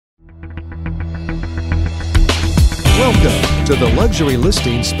Welcome to the Luxury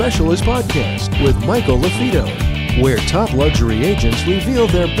Listing Specialist Podcast with Michael LaFido, where top luxury agents reveal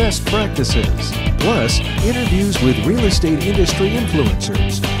their best practices, plus interviews with real estate industry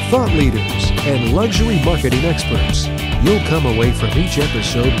influencers, thought leaders, and luxury marketing experts. You'll come away from each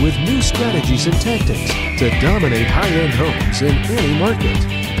episode with new strategies and tactics to dominate high-end homes in any market.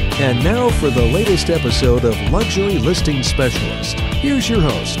 And now for the latest episode of Luxury Listing Specialist. Here's your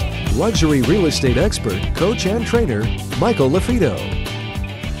host, luxury real estate expert, coach, and trainer, Michael LaFido.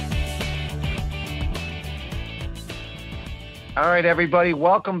 All right, everybody,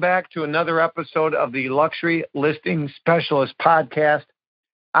 welcome back to another episode of the Luxury Listing Specialist Podcast.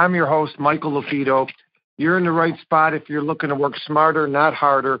 I'm your host, Michael LaFido. You're in the right spot if you're looking to work smarter, not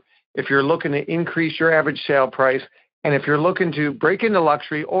harder, if you're looking to increase your average sale price, and if you're looking to break into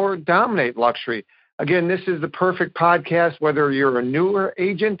luxury or dominate luxury. Again, this is the perfect podcast, whether you're a newer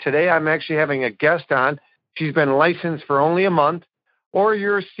agent. Today, I'm actually having a guest on. She's been licensed for only a month, or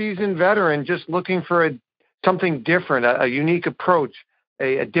you're a seasoned veteran just looking for something different, a unique approach,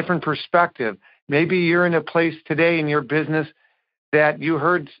 a different perspective. Maybe you're in a place today in your business that you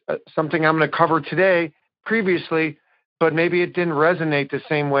heard something I'm going to cover today previously, but maybe it didn't resonate the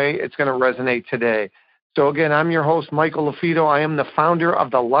same way it's going to resonate today. So again, I'm your host, Michael LaFido. I am the founder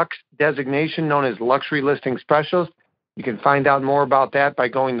of the Lux designation known as Luxury Listing Specialist. You can find out more about that by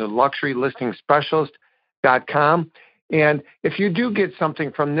going to luxurylistingspecialist.com. And if you do get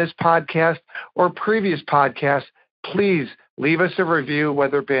something from this podcast or previous podcasts, please leave us a review,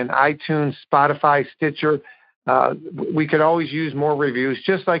 whether it be on iTunes, Spotify, Stitcher. We could always use more reviews.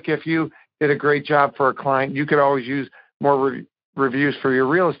 Just like if you did a great job for a client, you could always use more reviews for your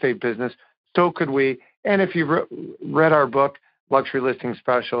real estate business. So could we. And if you've read our book, Luxury Listing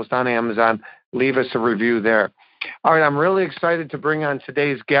Specialist, on Amazon, leave us a review there. All right, I'm really excited to bring on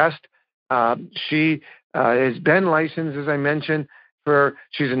today's guest. She has been licensed, as I mentioned,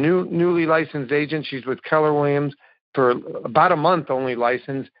 she's a newly licensed agent. She's with Keller Williams for about a month only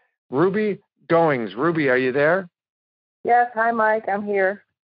licensed. Ruby Goings. Ruby, are you there? Yes. Hi, Mike. I'm here.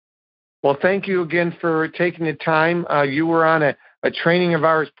 Well, thank you again for taking the time. You were on a training of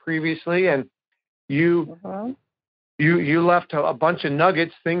ours previously, and you left a bunch of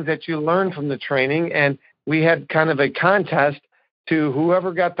nuggets, things that you learned from the training, and we had kind of a contest to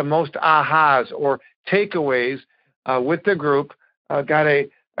whoever got the most ahas or takeaways with the group got a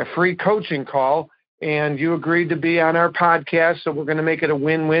free coaching call, and you agreed to be on our podcast. So we're going to make it a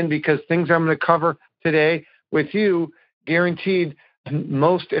win-win, because things I'm going to cover today with you, guaranteed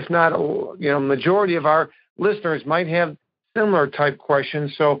most, if not, majority of our listeners might have similar type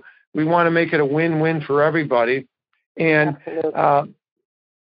questions. So we want to make it a win-win for everybody. And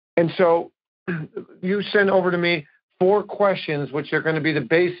so you sent over to me 4 questions, which are going to be the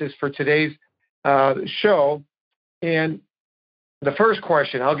basis for today's show. And the first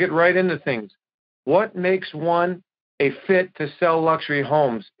question, I'll get right into things. What makes one a fit to sell luxury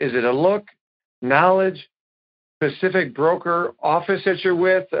homes? Is it a look, knowledge, specific broker office that you're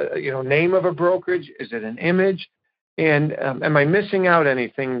with, name of a brokerage? Is it an image? And am I missing out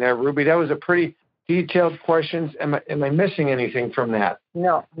anything there, Ruby? That was a pretty detailed question. Am I missing anything from that?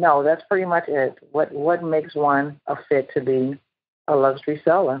 No, that's pretty much it. What makes one a fit to be a luxury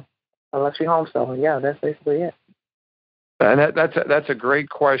seller, a luxury home seller? Yeah, that's basically it. And that's a great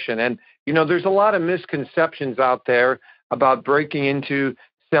question. And, there's a lot of misconceptions out there about breaking into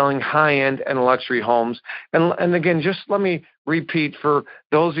selling high-end and luxury homes. And again, just let me repeat for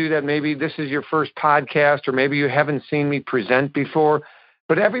those of you that maybe this is your first podcast, or maybe you haven't seen me present before,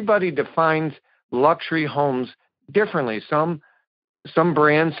 but everybody defines luxury homes differently. Some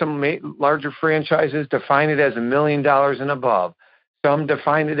brands, some larger franchises define it as $1 million and above. Some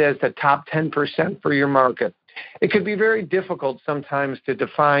define it as the top 10% for your market. It could be very difficult sometimes to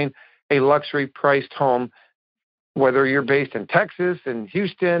define a luxury priced home, whether you're based in Texas, in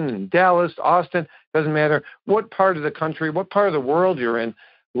Houston, in Dallas, Austin, doesn't matter what part of the country, what part of the world you're in.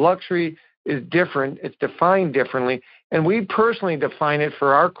 Luxury is different. It's defined differently. And we personally define it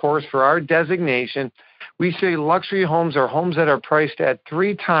for our course, for our designation. We say luxury homes are homes that are priced at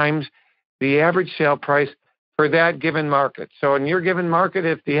 3 times the average sale price for that given market. So in your given market,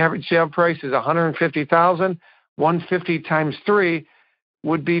 if the average sale price is $150,000, 150 times 3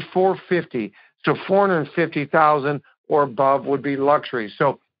 would be $450. So $450,000 or above would be luxury.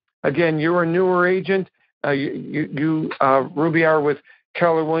 So again, you're a newer agent. You Ruby, are with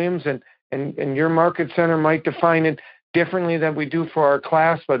Keller Williams, and your market center might define it differently than we do for our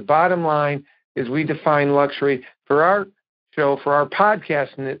class. But bottom line is we define luxury for our show, for our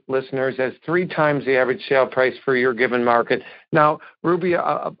podcast listeners, as 3 times the average sale price for your given market. Now, Ruby,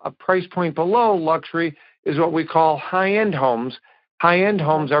 a price point below luxury is what we call high-end homes. High-end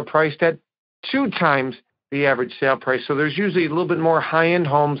homes are priced at 2 times the average sale price. So there's usually a little bit more high-end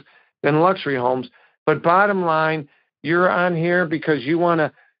homes than luxury homes. But bottom line, you're on here because you want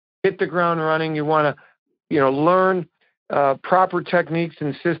to hit the ground running. You want to, learn proper techniques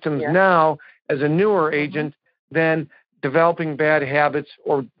and systems now as a newer agent than developing bad habits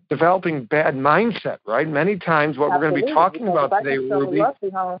or developing bad mindset, right? Many times what we're going to be talking about today, Ruby.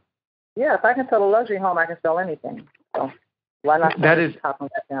 If I can sell a luxury home, I can sell anything. So why not topping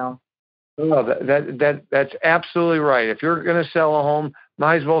that down? Oh, that's absolutely right. If you're going to sell a home,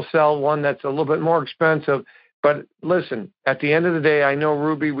 might as well sell one that's a little bit more expensive. But listen, at the end of the day, I know,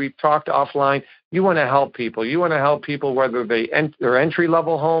 Ruby, we've talked offline. You want to help people. You want to help people whether they're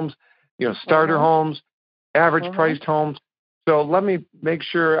entry-level homes, starter homes, average-priced homes. So let me make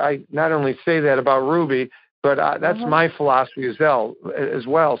sure I not only say that about Ruby, but that's my philosophy as well.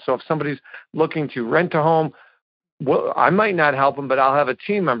 So if somebody's looking to rent a home, well, I might not help them, but I'll have a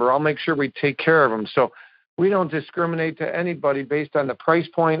team member. I'll make sure we take care of them. So we don't discriminate to anybody based on the price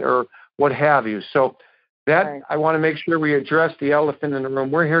point or what have you. So I want to make sure we address the elephant in the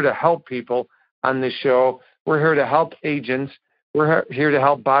room. We're here to help people on this show. We're here to help agents. We're here to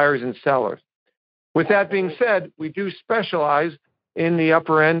help buyers and sellers. With that being said, we do specialize in the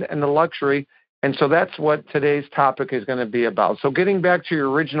upper end and the luxury, and so that's what today's topic is going to be about. So getting back to your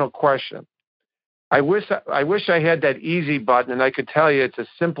original question, I wish I had that easy button and I could tell you it's a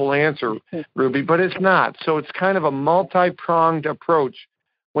simple answer, Ruby, but it's not. So it's kind of a multi-pronged approach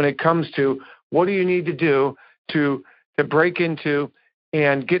when it comes to what do you need to do to break into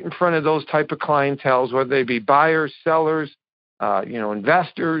and get in front of those type of clienteles, whether they be buyers, sellers,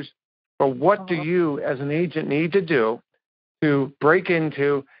 investors. But what do you as an agent need to do to break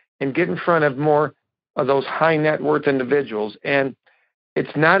into and get in front of more of those high net worth individuals? And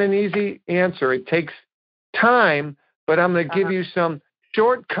it's not an easy answer. It takes time, but I'm going to give you some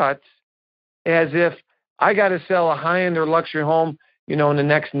shortcuts as if I got to sell a high-end or luxury home, in the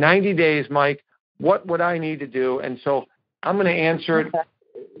next 90 days, Mike, what would I need to do? And so I'm going to answer it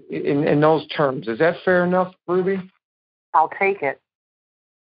in those terms. Is that fair enough, Ruby? I'll take it.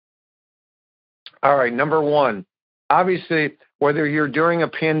 All right, number one, obviously, whether you're during a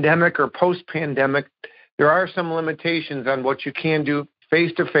pandemic or post-pandemic, there are some limitations on what you can do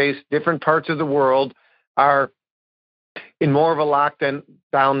face-to-face. Different parts of the world are in more of a lockdown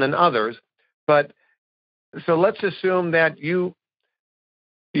than others. But so let's assume that you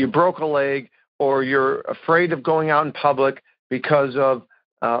broke a leg or you're afraid of going out in public because of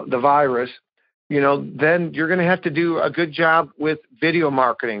the virus. Then you're going to have to do a good job with video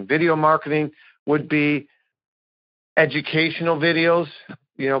marketing. Video marketing would be educational videos,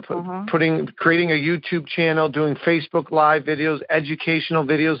 creating a YouTube channel, doing Facebook Live videos, educational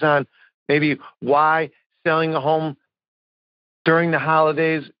videos on maybe why selling a home during the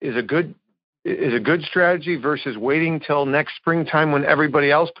holidays is a good strategy versus waiting till next springtime when everybody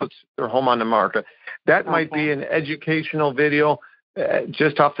else puts their home on the market. That might be an educational video,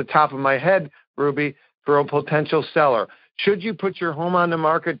 just off the top of my head, Ruby, for a potential seller. Should you put your home on the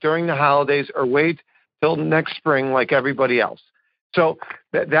market during the holidays or wait till next spring like everybody else? So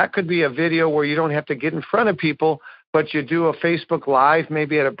that could be a video where you don't have to get in front of people, but you do a Facebook Live,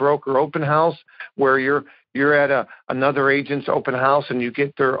 maybe at a broker open house where you're at another agent's open house and you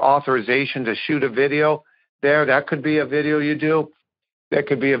get their authorization to shoot a video there. That could be a video you do. That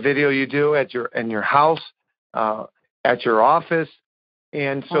could be a video you do in your house, at your office.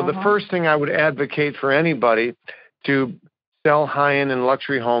 And so the first thing I would advocate for anybody to sell high-end and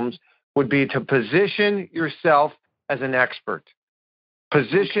luxury homes would be to position yourself as an expert.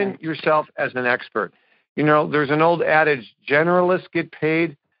 Position yourself as an expert. There's an old adage, generalists get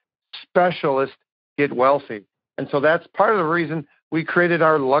paid, specialists get wealthy. And so that's part of the reason we created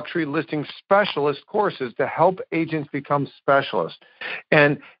our luxury listing specialist courses to help agents become specialists.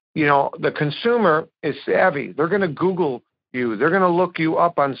 And, the consumer is savvy. They're going to Google you. They're going to look you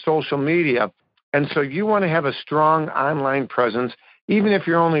up on social media. And so you want to have a strong online presence, even if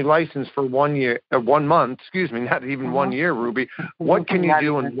you're only licensed for 1 month, not even 1 year, Ruby. What can you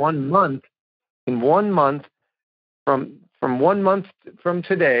do in 1 month? In 1 month, from 1 month from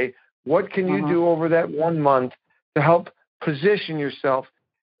today, what can you do over that 1 month to help position yourself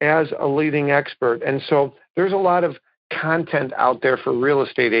as a leading expert? And so there's a lot of content out there for real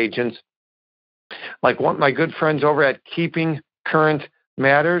estate agents. Like one of my good friends over at Keeping Current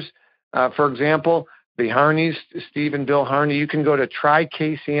Matters, for example, the Harneys, Steve and Bill Harney, you can go to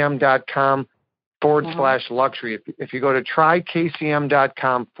trykcm.com/luxury. If you go to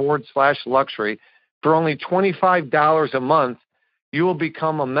trykcm.com/luxury, for only $25 a month, you will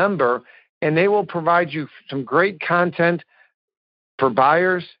become a member, and they will provide you some great content for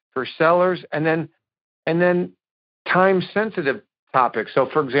buyers, for sellers, and then time-sensitive topics. So,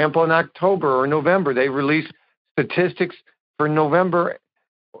 for example, in October or November, they release statistics for November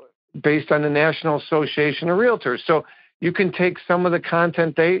based on the National Association of Realtors. So you can take some of the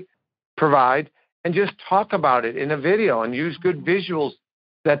content they provide and just talk about it in a video and use good visuals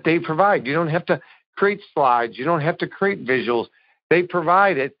that they provide. You don't have to create slides. You don't have to create visuals. They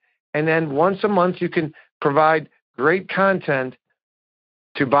provide it. And then once a month, you can provide great content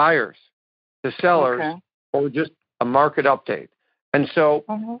to buyers, to sellers, or just a market update. And so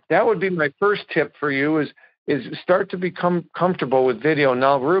that would be my first tip for you is start to become comfortable with video.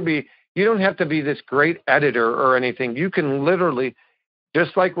 Now, Ruby, you don't have to be this great editor or anything. You can literally,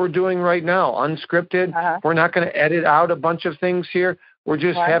 just like we're doing right now, unscripted. We're not going to edit out a bunch of things here. We're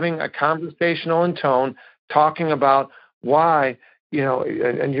just having a conversational in tone, talking about why,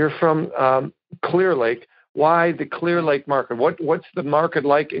 and you're from Clear Lake, why the Clear Lake market? What's the market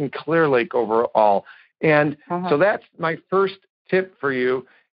like in Clear Lake overall? And so that's my first tip for you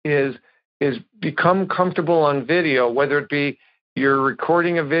is become comfortable on video, whether it be you're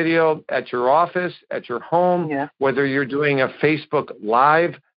recording a video at your office, at your home, whether you're doing a Facebook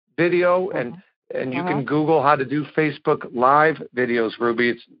Live video, and you can Google how to do Facebook Live videos,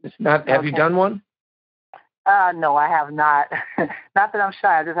 Ruby. It's not. Have you done one? No, I have not. Not that I'm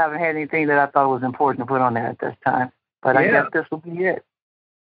shy. I just haven't had anything that I thought was important to put on there at this time. But I guess this will be it.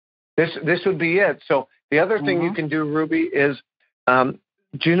 This would be it. So the other thing you can do, Ruby, is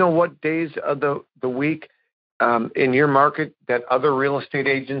do you know what days of the week in your market that other real estate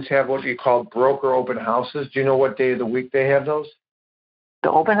agents have what you call broker open houses? Do you know what day of the week they have those?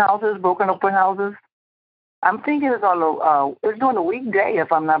 The open houses, broker open houses? I'm thinking it's during the weekday,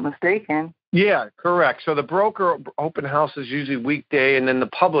 if I'm not mistaken. Yeah, correct. So the broker open house is usually weekday, and then the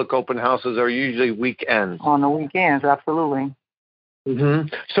public open houses are usually weekends. On the weekends, absolutely.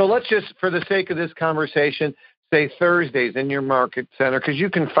 So let's just, for the sake of this conversation, say Thursdays in your market center, because you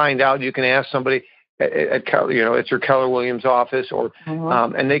can find out. You can ask somebody at your Keller Williams office, or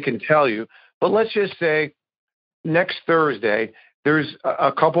and they can tell you. But let's just say next Thursday there's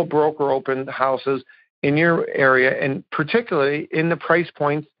a couple broker open houses in your area, and particularly in the price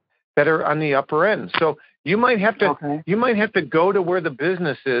points that are on the upper end. So you might have to go to where the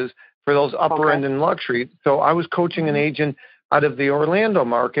business is for those upper end and luxury. So I was coaching an agent out of the Orlando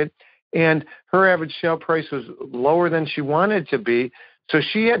market, and her average sale price was lower than she wanted to be. So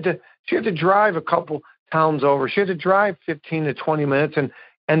she had to drive a couple towns over. She had to drive 15 to 20 minutes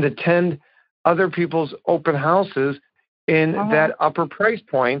and attend other people's open houses in that upper price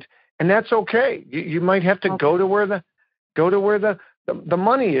point, and that's okay. You might have to go to where the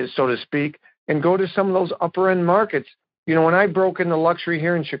money is, so to speak, and go to some of those upper end markets. When I broke into luxury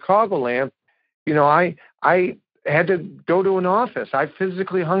here in Chicagoland, I had to go to an office. I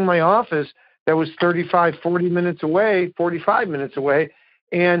physically hung my office that was 45 minutes away,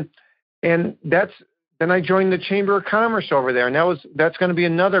 and then I joined the Chamber of Commerce over there, and that's going to be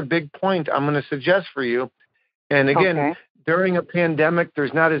another big point I'm going to suggest for you. And again, during a pandemic,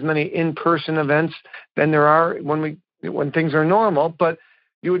 there's not as many in-person events than there are when things are normal, but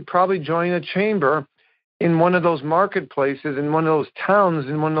you would probably join a chamber in one of those marketplaces, in one of those towns,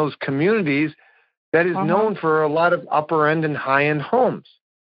 in one of those communities that is known for a lot of upper end and high end homes.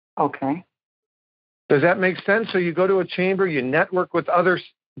 Okay. Does that make sense? So you go to a chamber, you network with other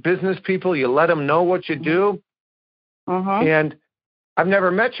business people, you let them know what you do. And I've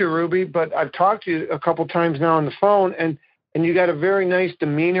never met you, Ruby, but I've talked to you a couple times now on the phone, and you got a very nice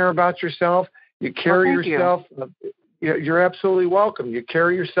demeanor about yourself. You carry yourself. You're absolutely welcome. You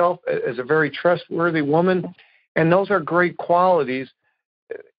carry yourself as a very trustworthy woman, and those are great qualities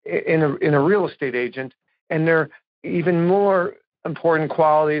in a real estate agent, and they're even more important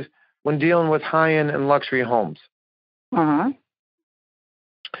qualities when dealing with high-end and luxury homes.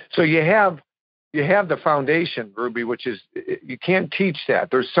 So you have the foundation, Ruby, which is, you can't teach that.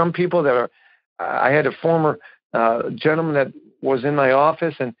 There's some people that are. I had a former gentleman that was in my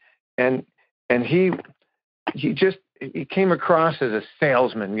office, and he came across as a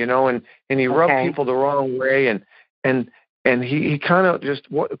salesman, and he rubbed people the wrong way, and he kind of just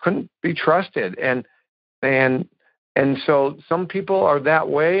couldn't be trusted, and so some people are that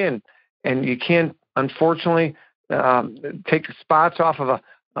way, and you can't, unfortunately, take spots off of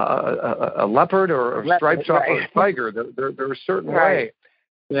a leopard or stripes off of a tiger. They're a certain way.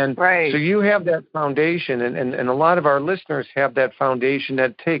 And so you have that foundation, and a lot of our listeners have that foundation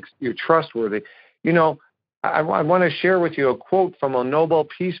that takes you're trustworthy. I want to share with you a quote from a Nobel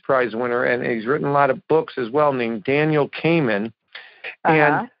Peace Prize winner, and he's written a lot of books as well, named Daniel Kahneman.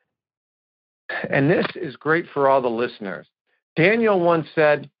 And and this is great for all the listeners. Daniel once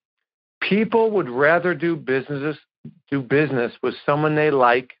said, people would rather do business with someone they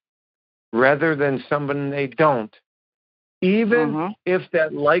like rather than someone they don't, even if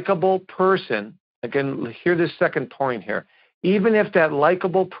that likable person, again, hear this second point here, even if that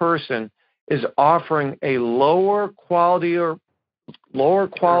likable person is offering a lower quality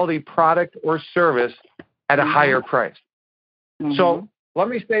product or service at a higher price. So let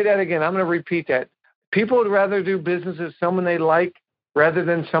me say that again. I'm going to repeat that. People would rather do business with someone they like rather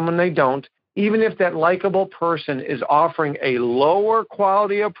than someone they don't, even if that likable person is offering a lower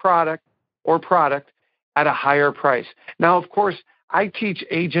quality of product at a higher price. Now, of course, I teach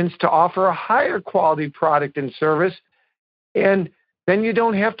agents to offer a higher quality product and service, and then you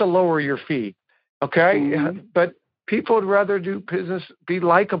don't have to lower your fee, okay? But people would rather do business, be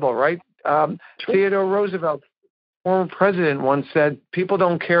likable, right? Theodore Roosevelt, former president, once said, people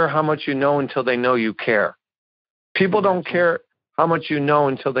don't care how much you know until they know you care. People don't care how much you know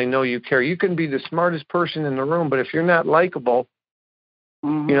until they know you care. You can be the smartest person in the room, but if you're not likable,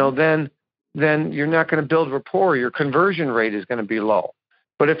 then you're not going to build rapport. Your conversion rate is going to be low.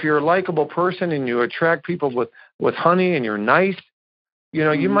 But if you're a likable person and you attract people with honey and you're nice,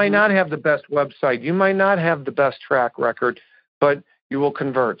 you might not have the best website. You might not have the best track record, but you will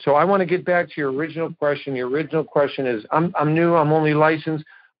convert. So I want to get back to your original question. Your original question is, I'm new, I'm only licensed.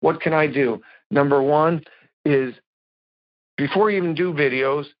 What can I do? Number one is, before you even do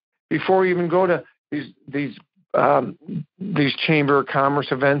videos, before you even go to these Chamber of Commerce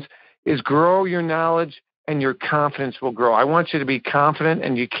events, is grow your knowledge and your confidence will grow. I want you to be confident,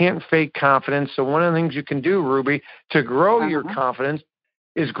 and you can't fake confidence. So one of the things you can do, Ruby, to grow your confidence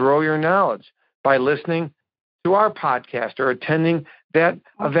is grow your knowledge by listening to our podcast or attending that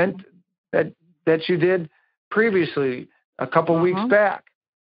event that you did previously a couple weeks back.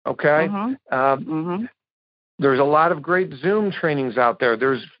 Okay? There's a lot of great Zoom trainings out there.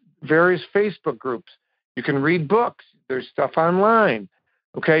 There's various Facebook groups. You can read books. There's stuff online.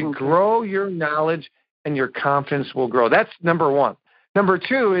 Okay? Grow your knowledge and your confidence will grow. That's number one. Number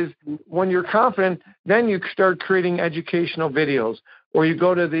two is, when you're confident, then you start creating educational videos, or you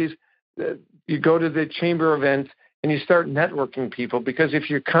go to the chamber events and you start networking people, because if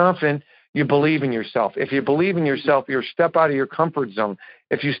you're confident, you believe in yourself. If you believe in yourself, you step out of your comfort zone.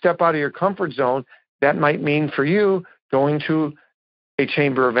 If you step out of your comfort zone, that might mean for you going to a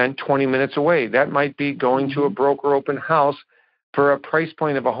chamber event 20 minutes away. That might be going to a broker open house for a price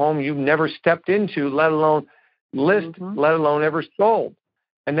point of a home you've never stepped into, let alone list, let alone ever sold.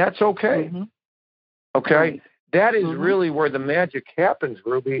 And that's okay. Okay? That is really where the magic happens,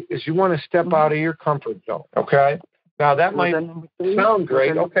 Ruby, is you want to step out of your comfort zone. Okay? Now, that might sound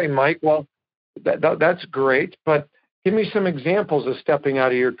great. Okay, Mike, well, that's great, but give me some examples of stepping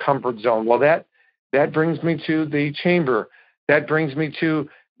out of your comfort zone. Well, that brings me to the chamber. That brings me to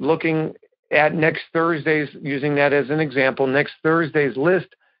looking at next Thursday's, using that as an example, next Thursday's list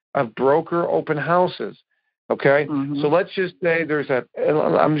of broker open houses. Okay? So let's just say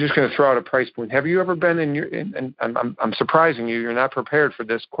I'm just going to throw out a price point. Have you ever been and I'm surprising you, you're not prepared for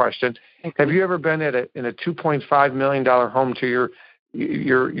this question. Have you ever been in a $2.5 million home to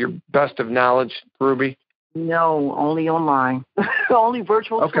your best of knowledge, Ruby? No, only online. Only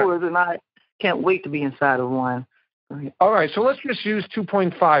virtual tours, and I can't wait to be inside of one. All right, so let's just use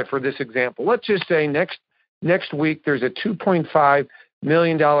 2.5 for this example. Let's just say next week there's a $2.5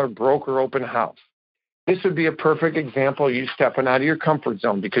 million broker open house. This would be a perfect example of you stepping out of your comfort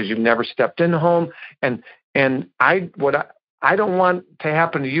zone, because you've never stepped in the home. And I don't want to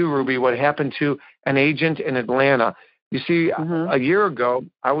happen to you, Ruby, what happened to an agent in Atlanta. You see, a year ago,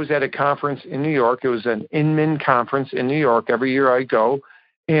 I was at a conference in New York. It was an Inman conference in New York. Every year I go,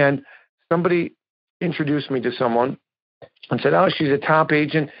 and somebody introduced me to someone and said, oh, she's a top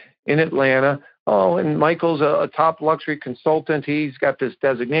agent in Atlanta. Oh, and Michael's a top luxury consultant. He's got this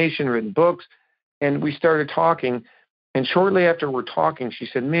designation, written books. And we started talking. And shortly after we're talking, she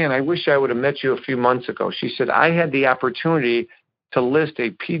said, man, I wish I would have met you a few months ago. She said, I had the opportunity to list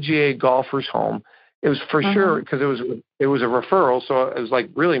a PGA golfer's home. It was for sure, because it was a referral, so it was like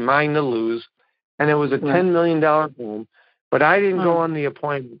really mine to lose. And it was a $10 million home. But I didn't go on the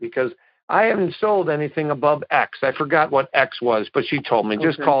appointment because I haven't sold anything above X. I forgot what X was, but she told me,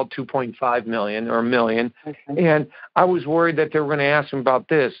 just call it 2.5 million or a million. And I was worried that they were going to ask me about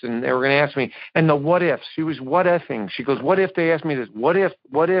this, and they were going to ask me, and the what ifs. She was what ifing. She goes, what if they ask me this? What if,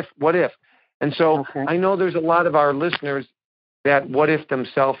 what if, what if? And so I know there's a lot of our listeners that what if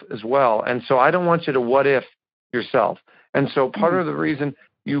themselves as well. And so I don't want you to what if yourself. And so part of the reason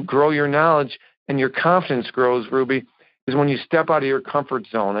you grow your knowledge and your confidence grows, Ruby, is when you step out of your comfort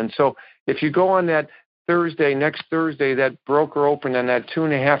zone. And so if you go on that next Thursday, that broker opened on that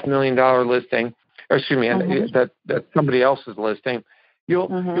 $2.5 million listing, or excuse me, that somebody else's listing,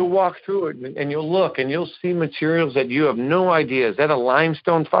 you'll walk through it and you'll look and you'll see materials that you have no idea. Is that a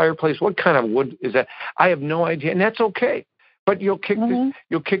limestone fireplace? What kind of wood is that? I have no idea, and that's okay. But you'll kick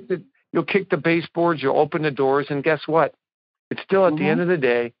the baseboards, you'll open the doors, and guess what? It's still at the end of the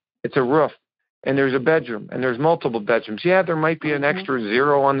day, it's a roof, and there's a bedroom, and there's multiple bedrooms. Yeah, there might be an extra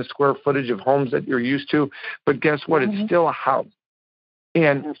 0 on the square footage of homes that you're used to, but guess what? It's still a house.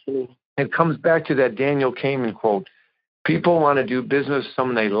 And it comes back to that Daniel Kahneman quote. People want to do business with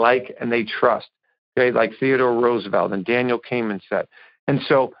someone they like and they trust, okay, like Theodore Roosevelt and Daniel Kahneman said. And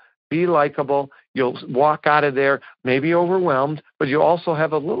so be likable. You'll walk out of there maybe overwhelmed, but you also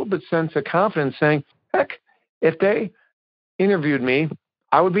have a little bit sense of confidence saying, heck, if they interviewed me,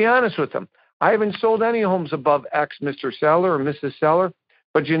 I would be honest with them. I haven't sold any homes above X, Mr. Seller or Mrs. Seller,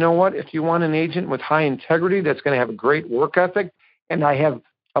 but you know what? If you want an agent with high integrity that's going to have a great work ethic, and I have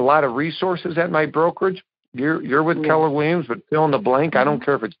a lot of resources at my brokerage, you're with Keller Williams, but fill in the blank. I don't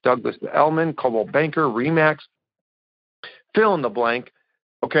care if it's Douglas Elliman, Coldwell Banker, RE/MAX, fill in the blank.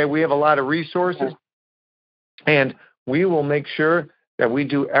 Okay, we have a lot of resources, and we will make sure that we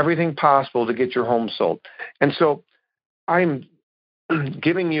do everything possible to get your home sold. And so I'm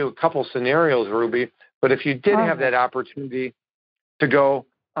giving you a couple scenarios, Ruby, but if you did have that opportunity to go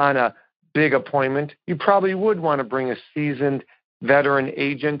on a big appointment, you probably would want to bring a seasoned veteran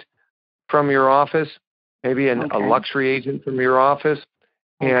agent from your office, maybe a luxury agent from your office,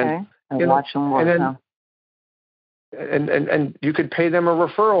 and watch them work. And you could pay them a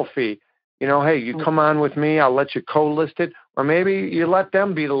referral fee. You know, hey, you come on with me, I'll let you co-list it. Or maybe you let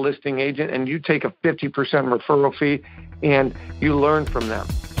them be the listing agent and you take a 50% referral fee and you learn from them.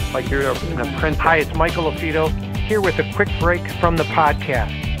 Like you're an apprentice. Hi, it's Michael LaFido here with a quick break from the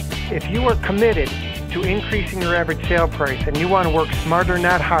podcast. If you are committed to increasing your average sale price and you want to work smarter,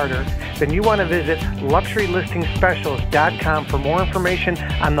 not harder, then you want to visit LuxuryListingSpecialist.com for more information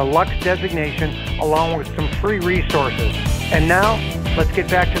on the Lux designation along with some free resources. And now, let's get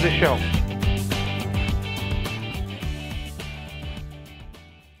back to the show.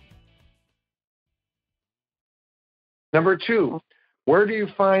 Number 2, where do you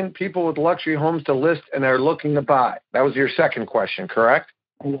find people with luxury homes to list and are looking to buy? That was your second question, correct?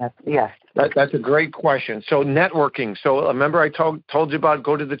 Yes. That's a great question. So networking. So remember I told you about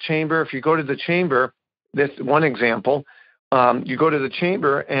go to the chamber. If you go to the chamber, this one example, you go to the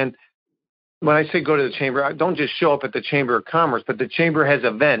chamber, and when I say go to the chamber, I don't just show up at the Chamber of Commerce, but the chamber has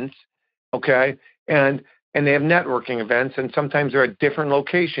events, okay, and they have networking events, and sometimes they're at different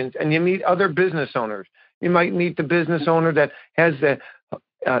locations, and you meet other business owners. You might meet the business owner that has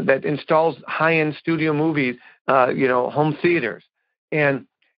that installs high-end studio movies, home theaters, and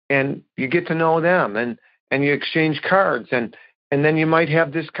you get to know them, and you exchange cards, and then you might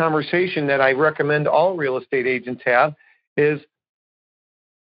have this conversation that I recommend all real estate agents have is,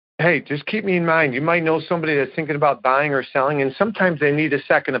 hey, just keep me in mind. You might know somebody that's thinking about buying or selling, and sometimes they need a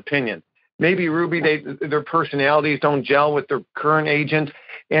second opinion. Maybe, Ruby, their personalities don't gel with their current agent,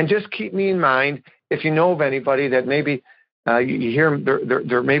 and just keep me in mind if you know of anybody that maybe you hear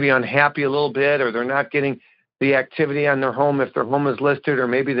they're maybe unhappy a little bit, or they're not getting the activity on their home if their home is listed, or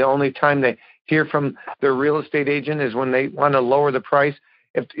maybe the only time they hear from their real estate agent is when they want to lower the price.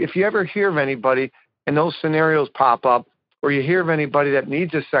 If you ever hear of anybody and those scenarios pop up, or you hear of anybody that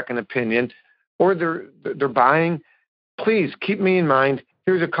needs a second opinion, or they're buying, please keep me in mind.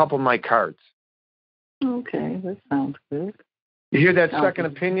 Here's a couple of my cards. Okay, that sounds good. You hear that second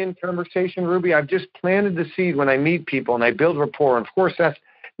opinion conversation, Ruby? I've just planted the seed when I meet people and I build rapport. And of course, that's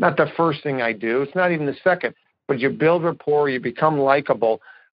not the first thing I do. It's not even the second. But you build rapport, you become likable.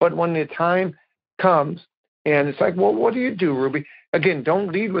 But when the time comes and it's like, well, what do you do, Ruby? Again,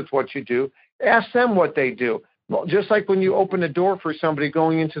 don't lead with what you do. Ask them what they do. Well, just like when you open a door for somebody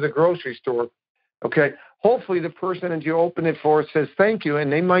going into the grocery store, okay, hopefully the person that you open it for says thank you,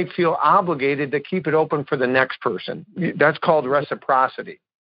 and they might feel obligated to keep it open for the next person. That's called reciprocity.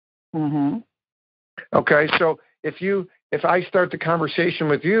 Mm-hmm. Okay, so if I start the conversation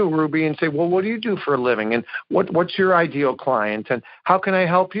with you, Ruby, and say, well, what do you do for a living, and what's your ideal client, and how can I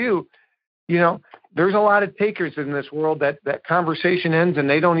help you? You know, there's a lot of takers in this world that conversation ends and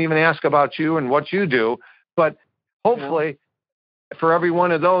they don't even ask about you and what you do. But hopefully, for every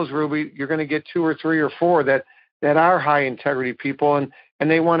one of those, Ruby, you're going to get 2 or 3 or 4 that are high integrity people,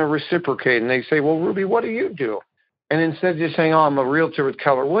 and they want to reciprocate. And they say, well, Ruby, what do you do? And instead of just saying, oh, I'm a realtor with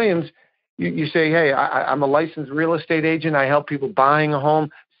Keller Williams, you say, hey, I'm a licensed real estate agent. I help people buying a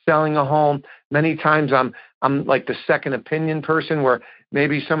home, selling a home. Many times I'm like the second opinion person where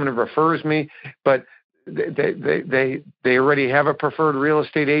maybe someone refers me, but they already have a preferred real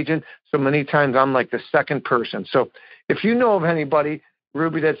estate agent. So many times I'm like the second person. So if you know of anybody,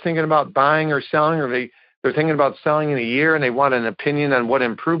 Ruby, that's thinking about buying or selling, or they're thinking about selling in a year and they want an opinion on what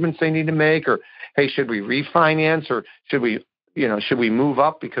improvements they need to make, or, hey, should we refinance, or should we move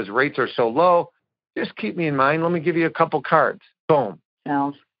up because rates are so low? Just keep me in mind. Let me give you a couple cards. Boom.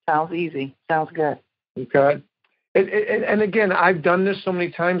 Sounds easy. Sounds good. Okay. And again, I've done this so many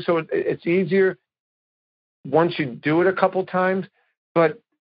times, so it's easier once you do it a couple times, but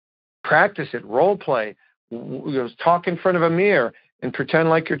practice it, role play, talk in front of a mirror and pretend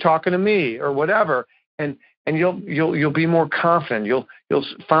like you're talking to me or whatever, and you'll be more confident. You'll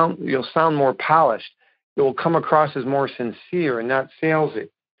sound more polished. You'll come across as more sincere and not salesy.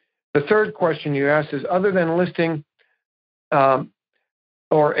 The third question you asked is, other than listing or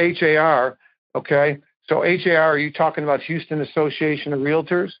HAR, okay? So HAR, are you talking about Houston Association of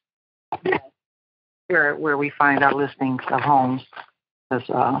Realtors? Where we find our listings of homes.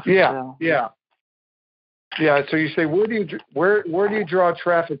 Yeah. So you say, where do you draw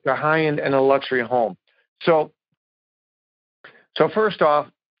traffic to high end and a luxury home? So first off,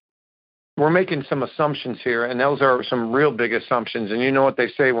 we're making some assumptions here, and those are some real big assumptions. And you know what they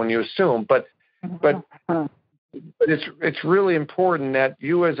say when you assume, but it's really important that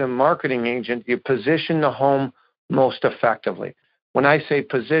you, as a marketing agent, you position the home most effectively. When I say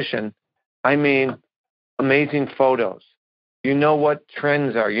position, I mean amazing photos. You know what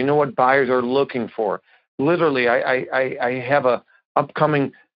trends are. You know what buyers are looking for. Literally, I have a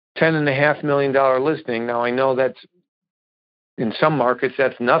upcoming $10.5 million listing. Now, I know that's in some markets,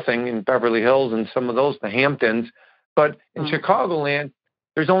 that's nothing in Beverly Hills and some of those, the Hamptons. But in Chicagoland,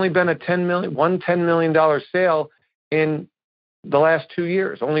 there's only been $10 million sale in the last 2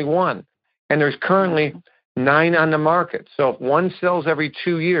 years, only one. And there's currently 9 on the market. So if one sells every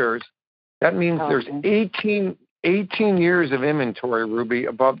 2 years, that means there's 18 years of inventory, Ruby,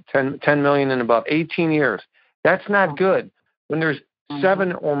 above 10 million and above, 18 years. That's not good. When there's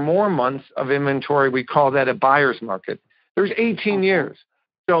 7 or more months of inventory, we call that a buyer's market. There's 18 years.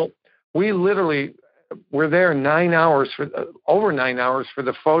 So we're there 9 hours over 9 hours for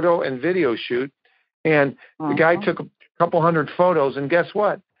the photo and video shoot. And the guy took a couple hundred photos, and guess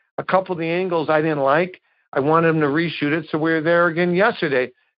what? A couple of the angles I didn't like. I wanted him to reshoot it. So we were there again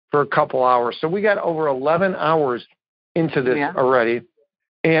yesterday for a couple hours. So we got over 11 hours into this already.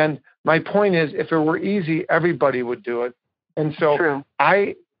 And my point is, if it were easy, everybody would do it. And so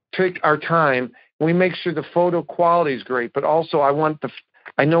I take our time. We make sure the photo quality is great, but also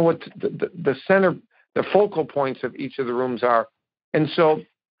I know what the center, the focal points of each of the rooms are. And so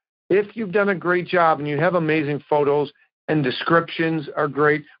if you've done a great job and you have amazing photos and descriptions are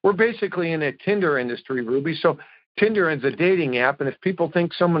great, we're basically in a Tinder industry, Ruby. So Tinder is a dating app, and if people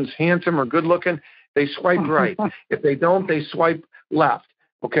think someone's handsome or good looking, they swipe right. If they don't, they swipe left.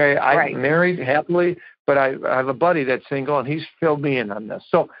 Okay, I'm married happily, but I have a buddy that's single, and he's filled me in on this.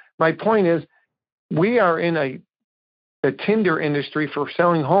 So my point is, we are in a Tinder industry for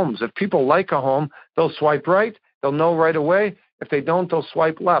selling homes. If people like a home, they'll swipe right. They'll know right away. If they don't, they'll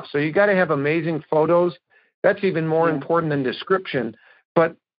swipe left. So you got to have amazing photos. That's even more important than description.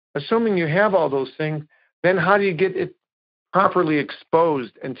 But assuming you have all those things, then how do you get it properly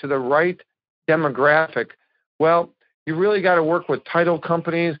exposed and to the right demographic? Well, you really got to work with title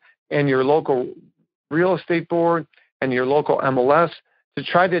companies and your local real estate board and your local MLS to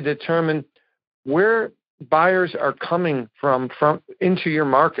try to determine where buyers are coming from into your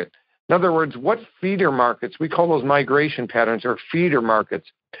market. In other words, what feeder markets, we call those migration patterns, or feeder markets.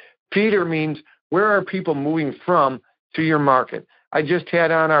 Feeder means where are people moving from to your market. I just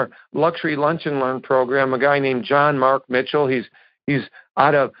had on our luxury lunch and learn program a guy named John Mark Mitchell. He's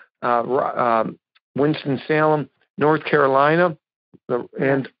out of Winston-Salem, North Carolina,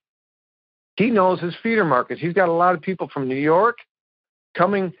 and he knows his feeder markets. He's got a lot of people from New York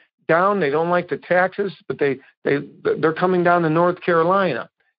coming down. They don't like the taxes, but they're coming down to North Carolina.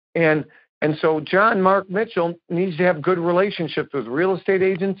 And so John Mark Mitchell needs to have good relationships with real estate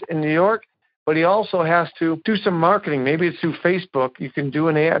agents in New York, but he also has to do some marketing. Maybe it's through Facebook. You can do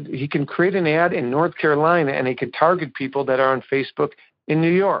an ad. He can create an ad in North Carolina, and he can target people that are on Facebook in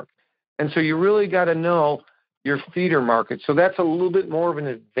New York. And so you really got to know your feeder market. So that's a little bit more of an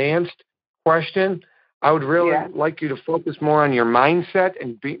advanced question. I would really like you to focus more on your mindset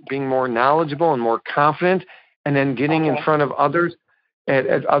and being more knowledgeable and more confident, and then getting in front of others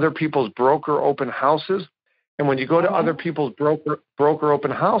at other people's broker open houses. And when you go to other people's broker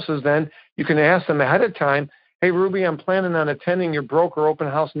open houses, then you can ask them ahead of time, Hey, Ruby, I'm planning on attending your broker open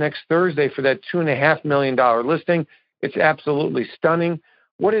house next Thursday for that $2.5 million listing. It's absolutely stunning.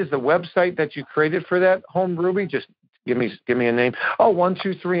 What is the website that you created for that home, Ruby? Just give me a name. Oh,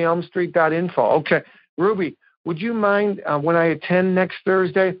 123elmstreet.info. Okay. Ruby, would you mind when I attend next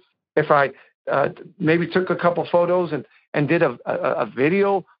Thursday if I maybe took a couple photos and did a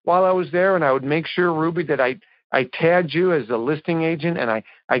video while I was there, and I would make sure, Ruby, that I tagged you as the listing agent, and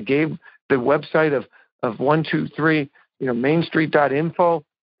I gave the website of 123 mainstreet.info,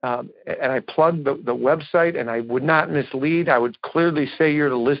 and I plugged the website, and I would not mislead. I would clearly say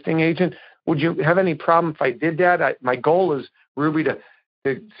you're the listing agent. Would you have any problem if I did that? My goal is, Ruby, to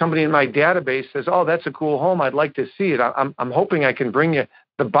somebody in my database says, oh, that's a cool home, I'd like to see it. I'm hoping I can bring you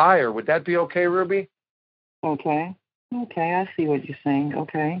the buyer. Would that be okay, Ruby? Okay, I see what you're saying.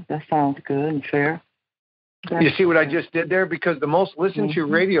 Okay, that sounds good and fair. You see what I just did there? Because the most listened to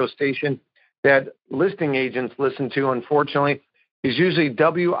radio station that listing agents listen to, unfortunately, is usually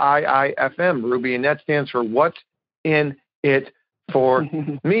WIIFM, Ruby, and that stands for What's in It for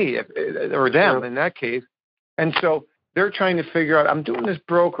Me, or them in that case. And so they're trying to figure out, I'm doing this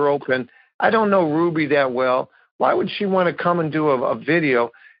broker open. I don't know Ruby that well. Why would she want to come and do a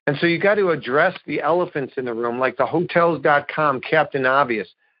video? And so you got to address the elephants in the room, like the Hotels.com, Captain Obvious.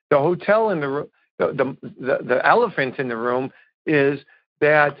 The hotel in the room, the elephant in the room is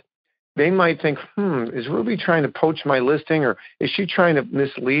that they might think, is Ruby trying to poach my listing, or is she trying to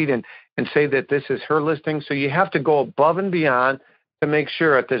mislead and say that this is her listing? So you have to go above and beyond to make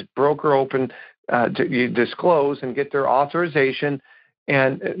sure at this broker open you disclose and get their authorization,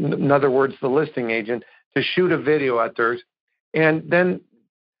 and in other words, the listing agent, to shoot a video at theirs. And then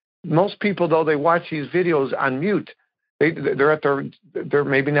most people, though, they watch these videos on mute. They're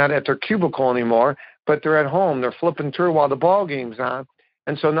maybe not at their cubicle anymore, but they're at home. They're flipping through while the ball game's on.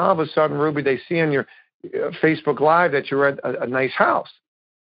 And so now all of a sudden, Ruby, they see on your Facebook Live that you're at a nice house.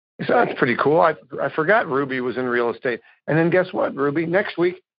 So that's pretty cool. I forgot Ruby was in real estate. And then guess what, Ruby? Next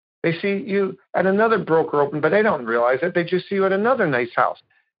week, they see you at another broker open, but they don't realize it. They just see you at another nice house.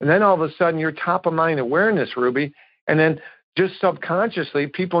 And then all of a sudden, you're top of mind awareness, Ruby. And then just subconsciously,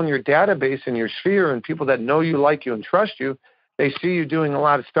 people in your database, in your sphere, and people that know you, like you, and trust you, they see you doing a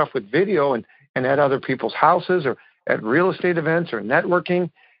lot of stuff with video and at other people's houses or at real estate events or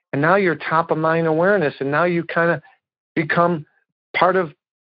networking. And now you're top of mind awareness. And now you kind of become you're part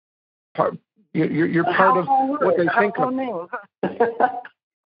of what they think of.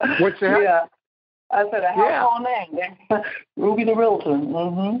 What's that? Yeah, I said a household name. Ruby the Realtor.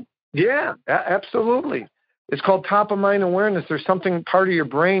 Mm-hmm. Yeah, absolutely. It's called top of mind awareness. There's something part of your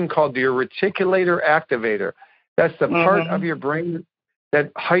brain called the reticulator activator. That's the part of your brain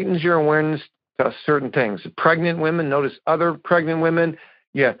that heightens your awareness to certain things. Pregnant women, notice other pregnant women.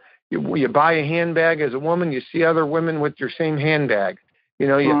 Yeah, you buy a handbag as a woman, you see other women with your same handbag. You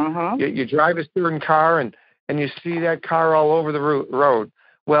know, you drive a certain car and you see that car all over the road.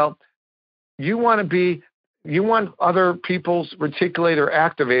 Well, you want other people's reticulator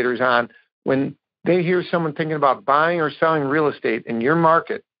activators on when they hear someone thinking about buying or selling real estate in your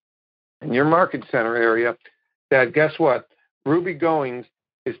market center area, that guess what? Ruby Goings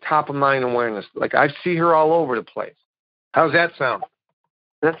is top of mind awareness. Like, I see her all over the place. How's that sound?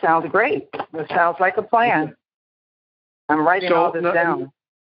 That sounds great. That sounds like a plan. I'm writing all this down.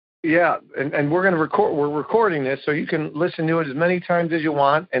 Yeah, and we're going to record. We're recording this, so you can listen to it as many times as you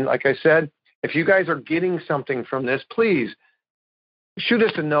want. And like I said, if you guys are getting something from this, please shoot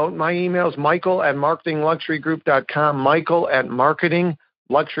us a note. My email is michael@marketingluxurygroup.com,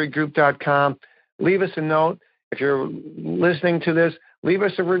 michael@marketingluxurygroup.com. Leave us a note. If you're listening to this, leave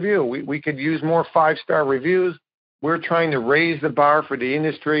us a review. We could use more 5-star reviews. We're trying to raise the bar for the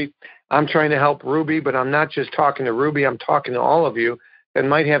industry. I'm trying to help Ruby, but I'm not just talking to Ruby. I'm talking to all of you that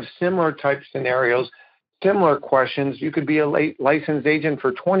might have similar type scenarios, similar questions. You could be a licensed agent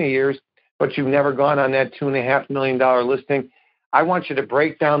for 20 years, but you've never gone on that $2.5 million listing. I want you to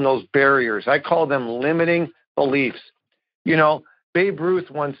break down those barriers. I call them limiting beliefs. You know, Babe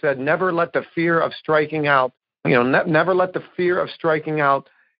Ruth once said, never let the fear of striking out, never let the fear of striking out,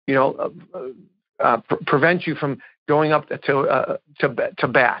 prevent you from going up to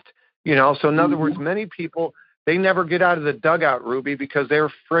bat. So in other words, many people, they never get out of the dugout, Ruby, because they're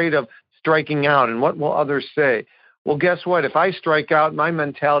afraid of striking out. And what will others say? Well, guess what? If I strike out, my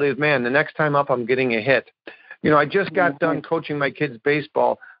mentality is, man, the next time up, I'm getting a hit. I just got done coaching my kids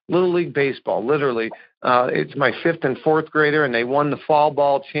baseball, Little League Baseball, literally. It's my 5th and 4th grader, and they won the fall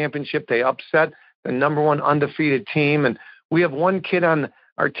ball championship. They upset the number 1 undefeated team. And we have one kid on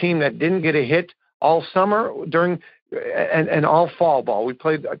our team that didn't get a hit all summer and all fall ball. We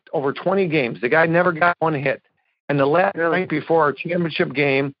played over 20 games. The guy never got one hit. And the last night before our championship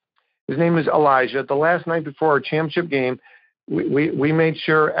game, his name is Elijah. The last night before our championship game, we made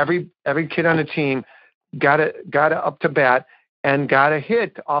sure every kid on the team got up to bat and got a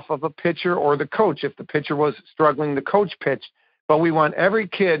hit off of a pitcher or the coach. If the pitcher was struggling, the coach pitched. But we want every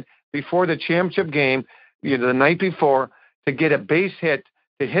kid before the championship game, the night before, to get a base hit,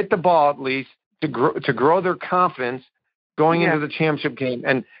 to hit the ball at least, to grow their confidence going into the championship game.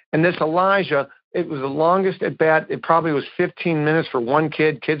 And this Elijah, it was the longest at bat. It probably was 15 minutes for one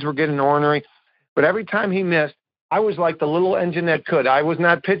kid. Kids were getting ornery. But every time he missed, I was like the little engine that could. I was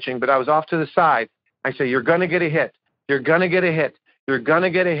not pitching, but I was off to the side. I say, you're going to get a hit. You're going to get a hit. You're going to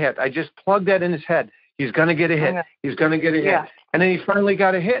get a hit. I just plugged that in his head. He's going to get a hit. He's going to get a hit. And then he finally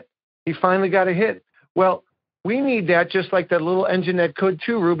got a hit. Well, we need that just like that little engine that could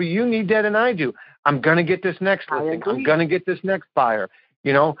too, Ruby. You need that and I do. I'm going to get this next listing. I'm going to get this next buyer,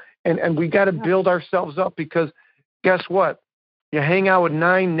 and we got to build ourselves up because guess what? You hang out with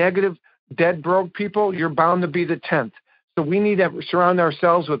 9 negative, dead broke people, you're bound to be the 10th. So we need to surround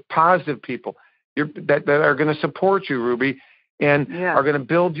ourselves with positive people that are going to support you, Ruby, and are going to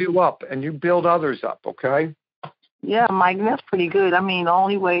build you up and you build others up, okay? Yeah, Mike, that's pretty good. I mean, the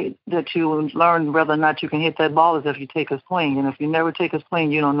only way that you learn whether or not you can hit that ball is if you take a swing. And if you never take a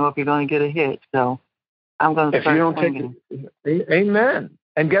swing, you don't know if you're going to get a hit. So I'm going to start swinging. Amen.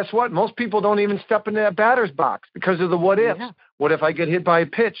 And guess what? Most people don't even step into that batter's box because of the what ifs. Yeah. What if I get hit by a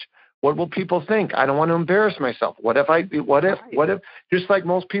pitch? What will people think? I don't want to embarrass myself. What if? Just like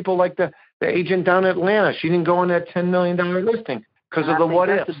most people, like the agent down in Atlanta, she didn't go on that $10 million listing. Because of the what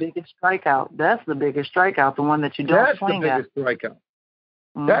ifs. That's the biggest strikeout. That's the biggest strikeout, the one that you don't swing at. That's the biggest strikeout.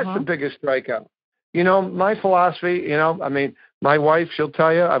 Mm-hmm. That's the biggest strikeout. My philosophy, I mean, my wife, she'll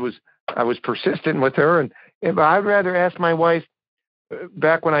tell you, I was persistent with her, and I'd rather ask my wife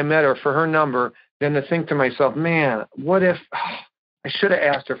back when I met her for her number than to think to myself, man, what if I should have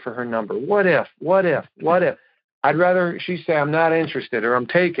asked her for her number? What if? I'd rather she say I'm not interested or I'm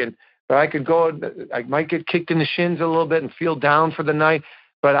taken. But I could go, I might get kicked in the shins a little bit and feel down for the night,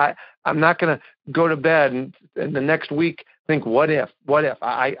 but I'm not going to go to bed and the next week think, what if?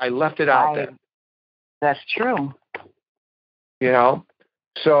 I left it out there. That's true.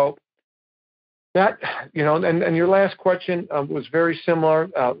 So that, and your last question was very similar.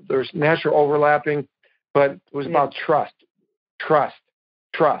 There's natural overlapping, but it was about trust.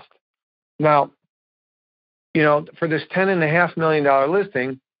 Now, for this $10.5 million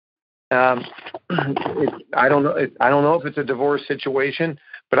listing, I don't know if it's a divorce situation,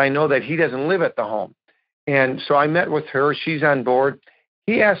 but I know that he doesn't live at the home. And so I met with her. She's on board.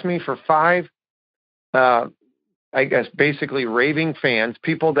 He asked me for 5, I guess, basically raving fans,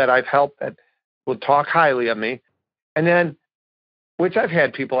 people that I've helped that will talk highly of me. And then, which I've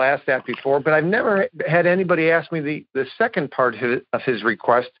had people ask that before, but I've never had anybody ask me the second part of his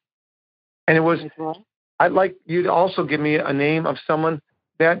request. And it was, I'd like you to also give me a name of someone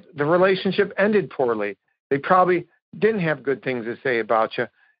that the relationship ended poorly. They probably didn't have good things to say about you.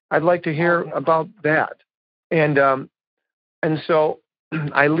 I'd like to hear about that. And so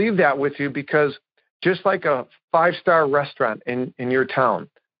I leave that with you because just like a 5-star restaurant in your town,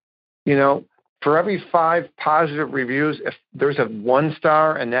 for every 5 positive reviews, if there's a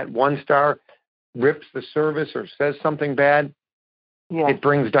 1-star and that 1-star rips the service or says something bad, it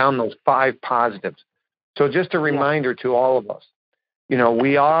brings down those 5 positives. So just a reminder to all of us,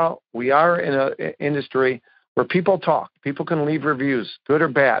 we are in an industry where people talk. People can leave reviews, good or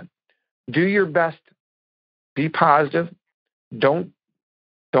bad. Do your best. Be positive. Don't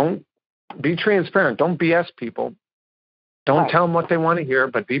be transparent. Don't BS people. Don't tell them what they want to hear,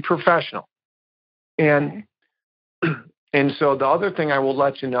 but be professional. And so the other thing I will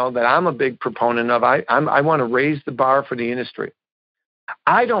let you know that I'm a big proponent of, I want to raise the bar for the industry.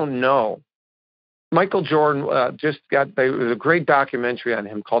 I don't know. Michael Jordan there was a great documentary on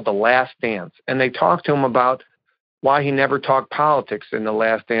him called The Last Dance, and they talked to him about why he never talked politics in The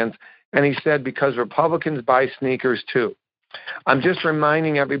Last Dance, and he said because Republicans buy sneakers too. I'm just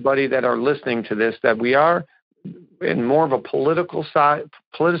reminding everybody that are listening to this that we are in more of a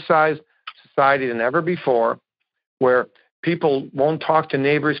politicized society than ever before, where people won't talk to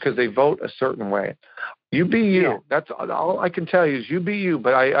neighbors because they vote a certain way. You be you. Yeah. That's all I can tell you is you be you.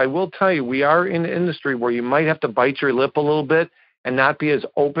 But I will tell you, we are in an industry where you might have to bite your lip a little bit and not be as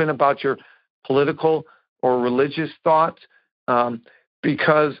open about your political or religious thoughts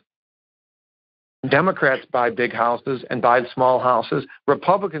because Democrats buy big houses and buy small houses.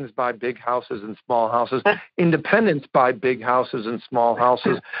 Republicans buy big houses and small houses. Independents buy big houses and small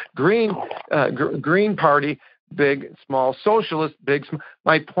houses. Green Party, big, small. Socialist, big, small.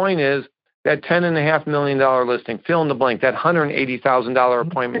 My point is, that $10.5 million listing, fill in the blank, that $180,000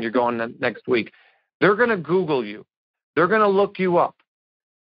 appointment you're going next week. They're going to Google you. They're going to look you up.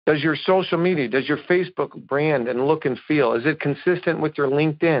 Does your social media, does your Facebook brand and look and feel, is it consistent with your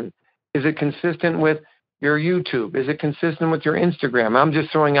LinkedIn? Is it consistent with your YouTube? Is it consistent with your Instagram? I'm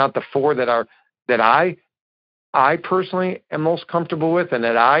just throwing out the four that I personally am most comfortable with and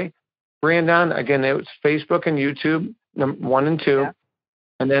that I brand on. Again, it was Facebook and YouTube, 1 and 2. Yeah.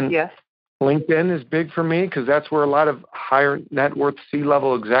 And then yes. LinkedIn is big for me because that's where a lot of higher net worth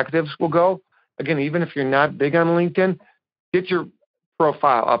C-level executives will go. Again, even if you're not big on LinkedIn, get your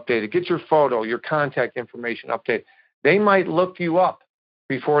profile updated, get your photo, your contact information updated. They might look you up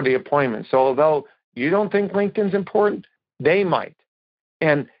before the appointment. So although you don't think LinkedIn's important, they might.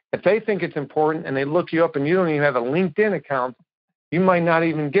 And if they think it's important and they look you up and you don't even have a LinkedIn account, you might not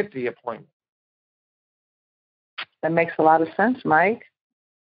even get the appointment. That makes a lot of sense, Mike.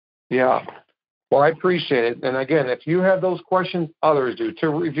 Yeah. Well, I appreciate it. And again, if you have those questions, others do, to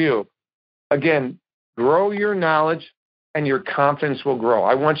review. Again, grow your knowledge and your confidence will grow.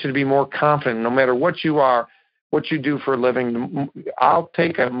 I want you to be more confident no matter what you are, what you do for a living. I'll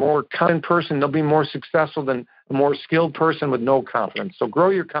take a more confident person. They'll be more successful than a more skilled person with no confidence. So grow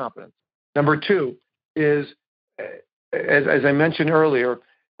your confidence. Number 2 is, as I mentioned earlier,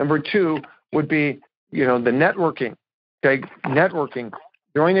 number 2 would be, the networking. Okay, networking.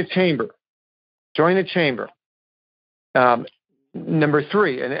 Join a chamber. Number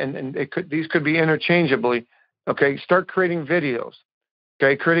 3, and these could be interchangeably. Okay, start creating videos.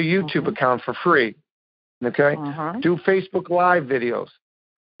 Okay, create a YouTube account for free. Okay, do Facebook Live videos.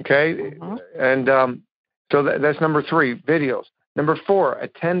 Okay, and so that's number 3, videos. Number 4,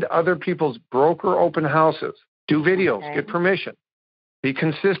 attend other people's broker open houses. Do videos, get permission. Be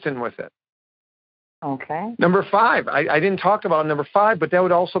consistent with it. Okay. Number 5, I didn't talk about number 5, but that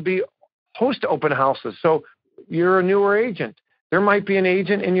would also be host open houses. So you're a newer agent. There might be an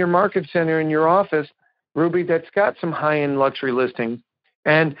agent in your market center in your office, Ruby, that's got some high-end luxury listings,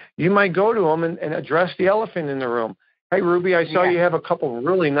 and you might go to them and address the elephant in the room. Hey, Ruby, I saw you have a couple of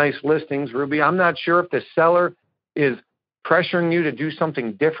really nice listings. Ruby, I'm not sure if the seller is pressuring you to do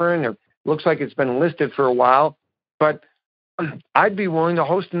something different or looks like it's been listed for a while, but I'd be willing to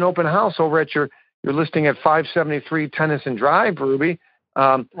host an open house over at your listing at 573 Tennyson Drive, Ruby.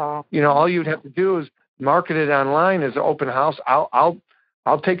 All you'd have to do is market it online as an open house. I'll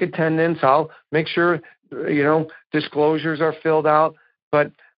take attendance. I'll make sure, disclosures are filled out.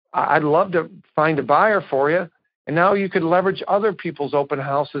 But I'd love to find a buyer for you. And now you could leverage other people's open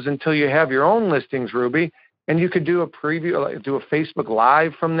houses until you have your own listings, Ruby. And you could do a preview, do a Facebook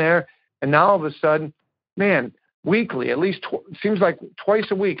Live from there. And now all of a sudden, man, weekly, at least seems like twice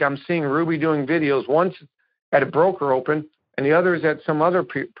a week, I'm seeing Ruby doing videos, once at a broker open and the other is at some other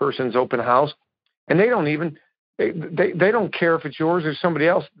person's open house. And they don't even, they don't care if it's yours or somebody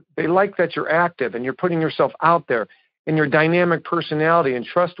else. They like that you're active and you're putting yourself out there, and your dynamic personality and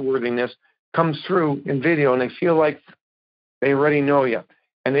trustworthiness comes through in video, and they feel like they already know you.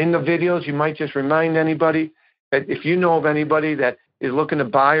 And in the videos, you might just remind anybody that if you know of anybody that is looking to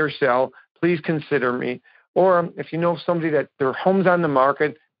buy or sell, please consider me. Or if you know somebody that their home's on the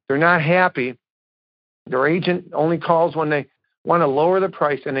market, they're not happy, their agent only calls when they want to lower the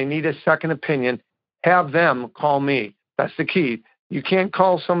price and they need a second opinion, have them call me. That's the key. You can't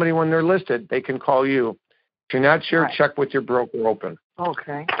call somebody when they're listed. They can call you. If you're not sure, check with your broker open.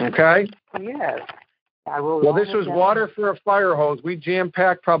 Okay. Okay? Yes. I will. Well, this was water for a fire hose. We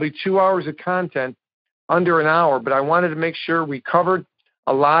jam-packed probably 2 hours of content under an hour, but I wanted to make sure we covered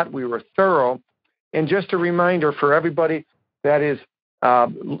a lot. We were thorough. And just a reminder for everybody that is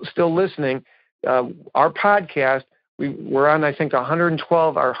still listening, our podcast, we're on, I think,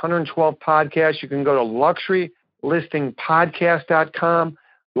 112 podcasts. You can go to luxurylistingpodcast.com,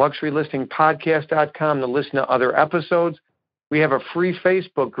 luxurylistingpodcast.com to listen to other episodes. We have a free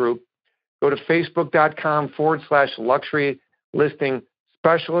Facebook group. Go to facebook.com/luxury listing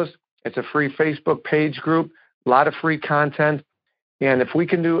specialist. It's a free Facebook page group, a lot of free content. And if we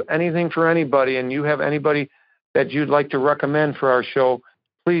can do anything for anybody and you have anybody that you'd like to recommend for our show,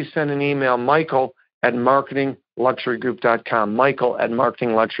 please send an email, michael@marketingluxurygroup.com,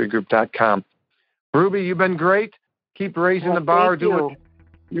 michael@marketingluxurygroup.com. Ruby, you've been great. Keep raising the bar. Do what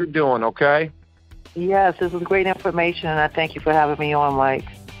you're doing, okay? Yes, this was great information, and I thank you for having me on, Mike.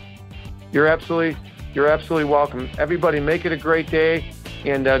 You're absolutely welcome. Everybody, make it a great day,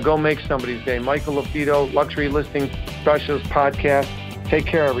 and go make somebody's day. Michael LaFido, Luxury Listing Specialist Podcast. Take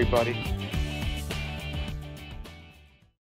care, everybody.